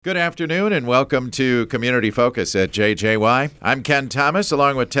Good afternoon and welcome to Community Focus at JJY. I'm Ken Thomas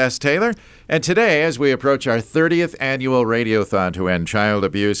along with Tess Taylor. And today, as we approach our 30th annual Radiothon to end child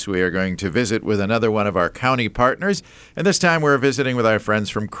abuse, we are going to visit with another one of our county partners. And this time we're visiting with our friends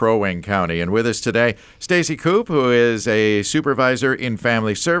from Crow Wing County. And with us today, Stacy Koop, who is a supervisor in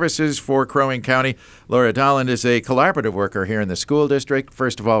family services for Crow Wing County. Laura Dalland is a collaborative worker here in the school district.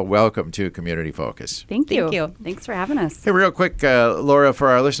 First of all, welcome to Community Focus. Thank you. Thanks for having us. Hey, real quick, Laura, for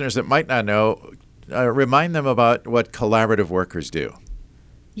our listeners that might not know, remind them about what collaborative workers do.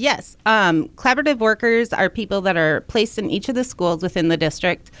 Yes. Collaborative workers are people that are placed in each of the schools within the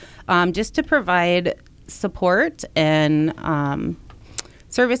district just to provide support and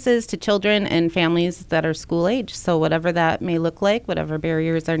services to children and families that are school age. So whatever that may look like, whatever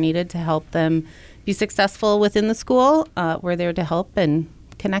barriers are needed to help them be successful within the school, we're there to help and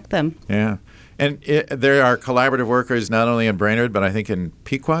connect them. Yeah. And there are collaborative workers not only in Brainerd, but I think in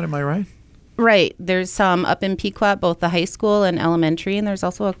Pequot, am I right? Right. There's some up in Pequot, both the high school and elementary, and there's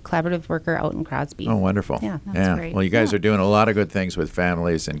also a collaborative worker out in Crosby. Oh, wonderful. Yeah, that's great. Well, you guys are doing a lot of good things with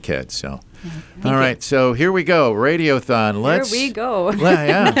families and kids. So, all right. So here we go. Radiothon. Here we go.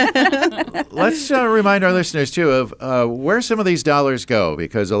 Let's remind our listeners, too, of where some of these dollars go,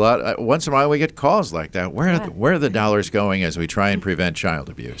 because once in a while we get calls like that. Where are the dollars going as we try and prevent child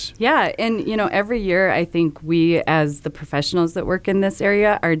abuse? Yeah. And, every year I think we, as the professionals that work in this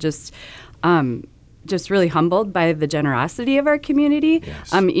area, are just really humbled by the generosity of our community.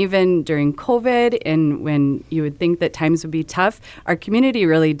 Yes. Even during COVID and when you would think that times would be tough, our community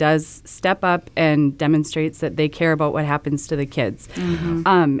really does step up and demonstrates that they care about what happens to the kids. Mm-hmm.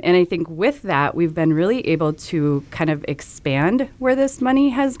 And I think with that, we've been really able to kind of expand where this money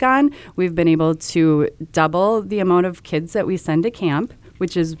has gone. We've been able to double the amount of kids that we send to camp,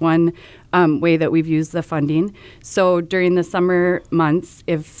 which is one way that we've used the funding. So during the summer months,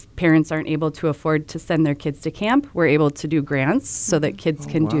 if parents aren't able to afford to send their kids to camp, we're able to do grants so that kids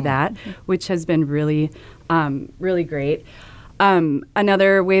can do that, which has been really, really great.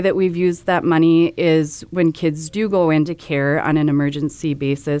 Another way that we've used that money is when kids do go into care on an emergency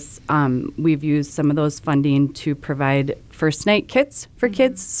basis, we've used some of those funding to provide first night kits for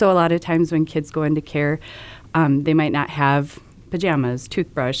kids. So a lot of times when kids go into care, they might not have pajamas,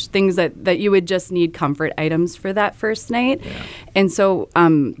 toothbrush, things that you would just need comfort items for that first night. Yeah. And so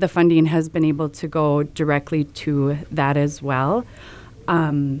the funding has been able to go directly to that as well.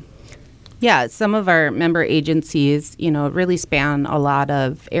 Yeah, some of our member agencies, really span a lot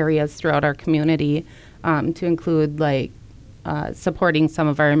of areas throughout our community to include supporting some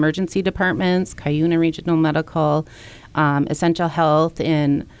of our emergency departments, Cuyuna Regional Medical, Essential Health,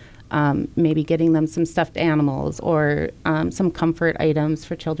 and maybe getting them some stuffed animals or some comfort items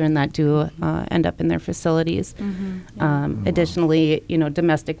for children that do end up in their facilities. Mm-hmm. Yep. Additionally,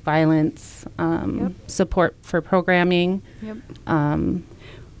 domestic violence support for programming. Yep.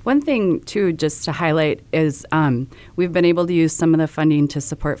 One thing, too, just to highlight is we've been able to use some of the funding to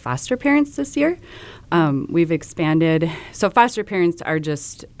support foster parents this year. We've expanded. So foster parents are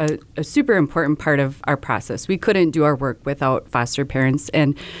just a super important part of our process. We couldn't do our work without foster parents.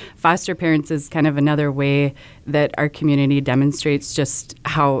 And foster parents is kind of another way that our community demonstrates just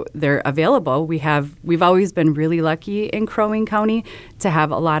how they're available. We've always been really lucky in Crow Wing County to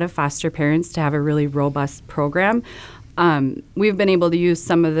have a lot of foster parents, to have a really robust program. We've been able to use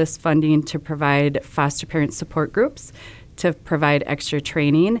some of this funding to provide foster parent support groups, to provide extra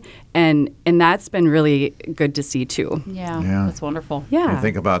training, and that's been really good to see too. Yeah. That's wonderful. Yeah. You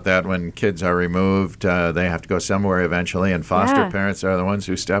think about that when kids are removed, they have to go somewhere eventually, and foster parents are the ones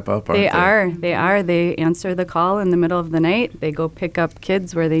who step up, aren't they? They are. They answer the call in the middle of the night. They go pick up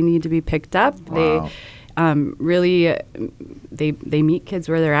kids where they need to be picked up. Wow. They meet kids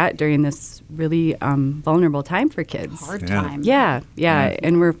where they're at during this really vulnerable time for kids. Hard time. Yeah.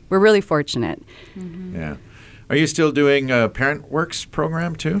 And we're really fortunate. Mm-hmm. Yeah. Are you still doing a Parent Works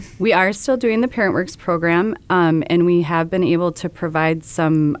program, too? We are still doing the Parent Works program, and we have been able to provide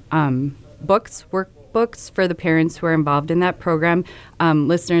some workbooks for the parents who are involved in that program.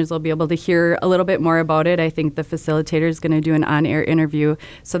 Listeners will be able to hear a little bit more about it. I think the facilitator is going to do an on-air interview,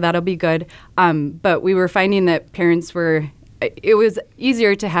 so that'll be good. But we were finding that it was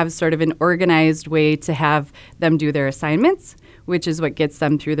easier to have sort of an organized way to have them do their assignments, which is what gets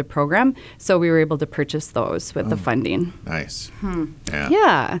them through the program. So we were able to purchase those with the funding. Nice.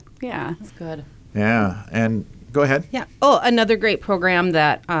 Yeah. That's good. Yeah. And go ahead. Yeah. Oh, another great program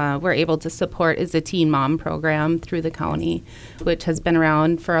that we're able to support is the Teen Mom program through the county, which has been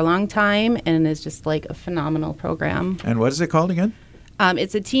around for a long time and is just like a phenomenal program. And what is it called again?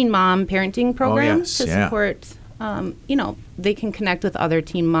 It's a Teen Mom parenting program to support they can connect with other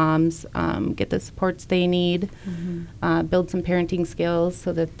teen moms, get the supports they need, build some parenting skills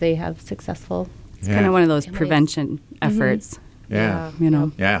so that they have successful. It's kind of one of those prevention efforts. Yeah.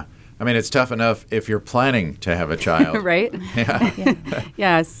 Yeah. I mean, it's tough enough if you're planning to have a child. Right? Yeah.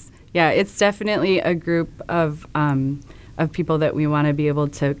 Yes. Yeah, it's definitely a group of people that we want to be able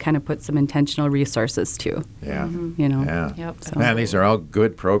to kind of put some intentional resources to. Yeah. Yeah. Yep. So. Man, these are all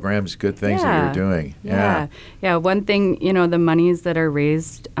good programs, good things that you're doing. Yeah. One thing, the monies that are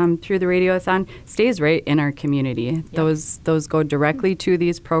raised through the Radiothon stays right in our community. Yep. Those go directly to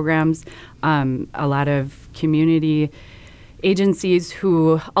these programs. A lot of community agencies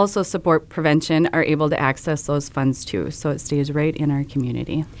who also support prevention are able to access those funds too. So it stays right in our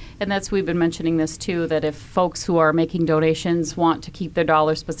community. And we've been mentioning this too, that if folks who are making donations want to keep their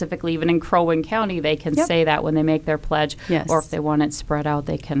dollars specifically, even in Crow Wing County, they can say that when they make their pledge. Yes. Or if they want it spread out,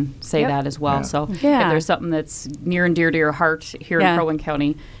 they can say that as well. Yeah. So if Yeah. there's something that's near and dear to your heart here in Crow Wing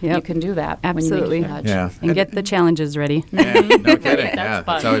County, you can do that Absolutely. when you make your pledge. Yeah. And get the challenges ready. Yeah, no kidding. That's It's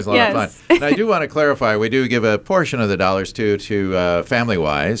fun. always a lot of fun. And I do want to clarify, we do give a portion of the dollars to Family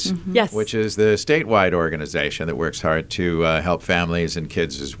Wise, Yes. which is the statewide organization that works hard to help families and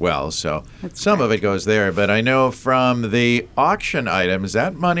kids as well. So some of it goes there. But I know from the auction items,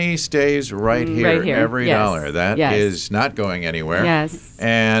 that money stays right here. Right here. Every Yes. dollar. That Yes. is not going anywhere. Yes.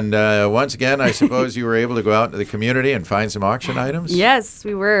 And once again, I suppose you were able to go out into the community and find some auction items? Yes,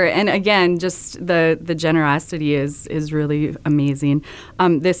 we were. And again, just the generosity is really amazing.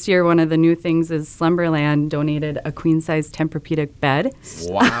 This year, one of the new things is Slumberland donated a queen-size Tempur-Pedic bed.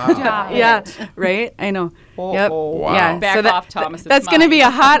 Wow. Yeah, right? I know. Yep. Wow. Yeah. Back off, Thomas. It's That's going to mine. be a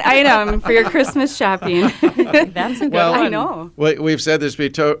hot item for your Christmas shopping. That's a good Well, one. I know. We've said this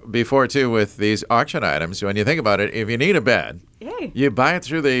before, too, with these auction items. When you think about it, if you need a bed, Yay. you buy it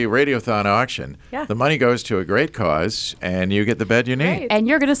through the Radiothon auction. Yeah. The money goes to a great cause, and you get the bed you need. Right. And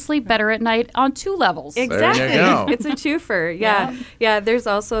you're going to sleep better at night on 2 levels. Exactly. There you go. It's a twofer. Yeah. There's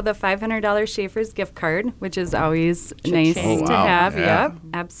also the $500 Schaefer's gift card, which is always nice Cha-ching. Oh, to wow. have. Yeah. Yep,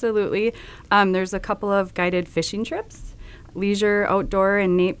 absolutely. There's a couple of guided fishing trips. Leisure Outdoor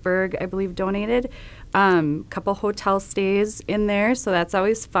and Nate Berg, I believe, donated. Couple hotel stays in there, so that's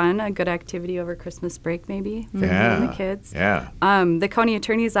always fun. A good activity over Christmas break, maybe, for you and the kids. Yeah. The county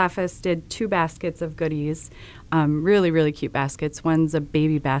attorney's office did 2 baskets of goodies, really, really cute baskets. One's a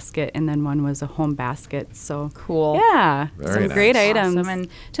baby basket, and then one was a home basket. So Cool. yeah, Very some nice. great items. Awesome. And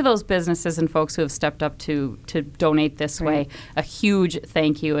to those businesses and folks who have stepped up to donate this way, a huge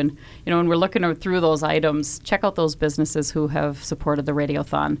thank you. And, when we're looking through those items, check out those businesses who have supported the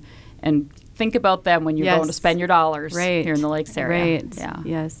Radiothon. And think about them when you're Yes. going to spend your dollars Right. here in the Lakes area. Right. Yeah.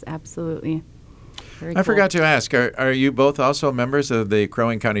 Yes, absolutely. Very I cool. forgot to ask, are you both also members of the Crow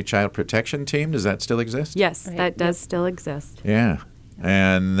Wing County Child Protection Team? Does that still exist? Yes, Right. that does still exist. Yeah.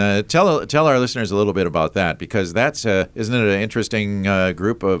 And tell our listeners a little bit about that, because that's, isn't it an interesting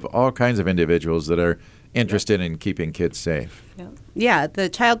group of all kinds of individuals that are interested in keeping kids safe? Yeah, the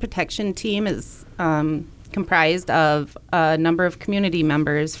child protection team is comprised of a number of community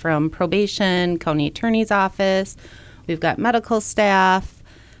members from probation, county attorney's office. We've got medical staff,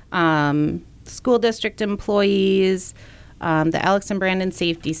 school district employees, the Alex and Brandon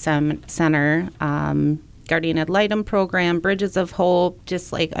Safety Center, Guardian Ad Litem program, Bridges of Hope,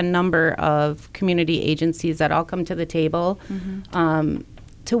 just like a number of community agencies that all come to the table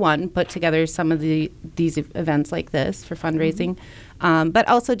to put together some of these events like this for fundraising, but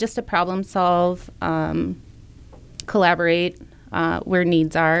also just to problem solve, collaborate where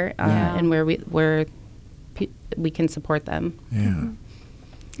needs are, and where we can support them.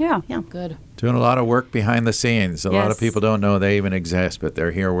 Yeah. Yeah. Good. Doing a lot of work behind the scenes. A lot of Yes. people don't know they even exist, but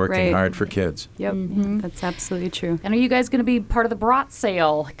they're here working Right. hard for kids. Yep. That's absolutely true. And are you guys going to be part of the brat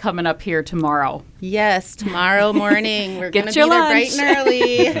sale coming up here tomorrow? Yes, tomorrow morning we're going Get to be your there bright and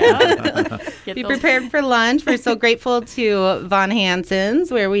early. Get Be those- prepared for lunch. We're so grateful to Von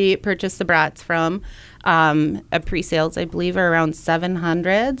Hansen's, where we purchased the brats from. A pre-sales, I believe, are around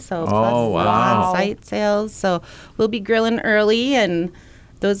 700. So plus wow. on-site sales. So we'll be grilling early, and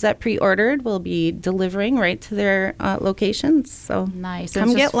those that pre-ordered will be delivering right to their locations. So Nice. Come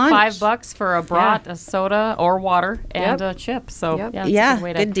It's get just lunch. $5 for a brat, a soda, or water, and Yep. a chip. So Yep. yeah, it's Yeah, a good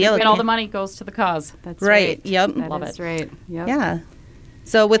way to good deal. And all the money goes to the cause. That's Right, right. yep. That Love is it. right. Yep. yeah.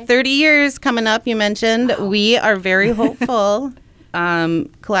 So with 30 years coming up, you mentioned, we are very hopeful.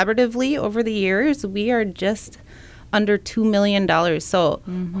 Collaboratively over the years, we are just under $2 million. So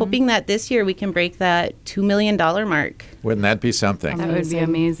hoping that this year we can break that $2 million mark. Wouldn't that be something? That would be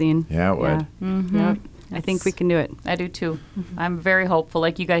amazing. Yeah, it would. Yep. I think we can do it. I do too. I'm very hopeful.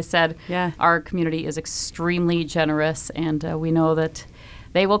 Like you guys said, our community is extremely generous, and we know that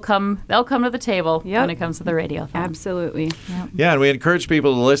they'll come to the table when it comes to the Radiothon. Absolutely. Yep. Yeah, and we encourage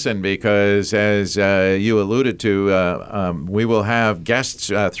people to listen because, as you alluded to, we will have guests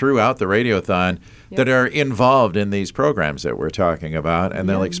throughout the Radiothon that are involved in these programs that we're talking about, and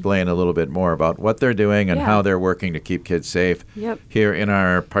they'll explain a little bit more about what they're doing and how they're working to keep kids safe here in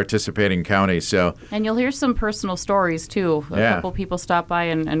our participating counties. And you'll hear some personal stories, too. A couple people stop by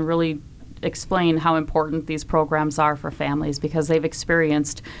and really explain how important these programs are for families because they've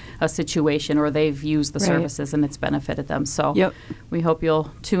experienced a situation or they've used the services and it's benefited them. So we hope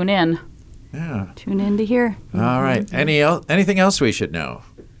you'll tune in. Yeah. Tune in to hear. All right. Anything else we should know?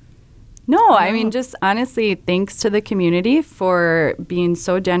 No, I mean, just honestly, thanks to the community for being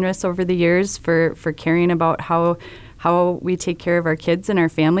so generous over the years, for caring about how we take care of our kids and our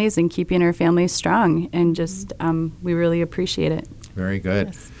families and keeping our families strong. And just we really appreciate it. Very good.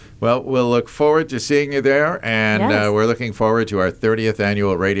 Yes. Well, we'll look forward to seeing you there, and we're looking forward to our 30th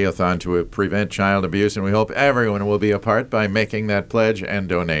annual Radiothon to prevent child abuse, and we hope everyone will be a part by making that pledge and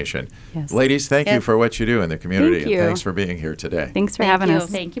donation. Yes. Ladies, thank you for what you do in the community, Thank you. and thanks for being here today. Thanks for having us.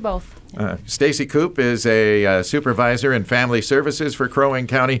 Thank you both. Stacy Koop is a supervisor in family services for Crow Wing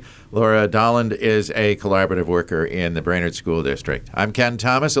County. Laura Dalland is a collaborative worker in the Brainerd School District. I'm Ken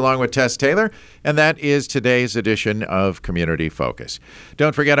Thomas along with Tess Taylor, and that is today's edition of Community Focus.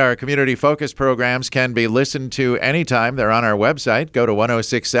 Don't forget our Community Focus programs can be listened to anytime. They're on our website. Go to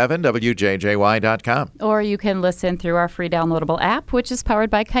 1067wjjy.com. Or you can listen through our free downloadable app, which is powered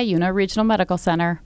by Cuyuna Regional Medical Center.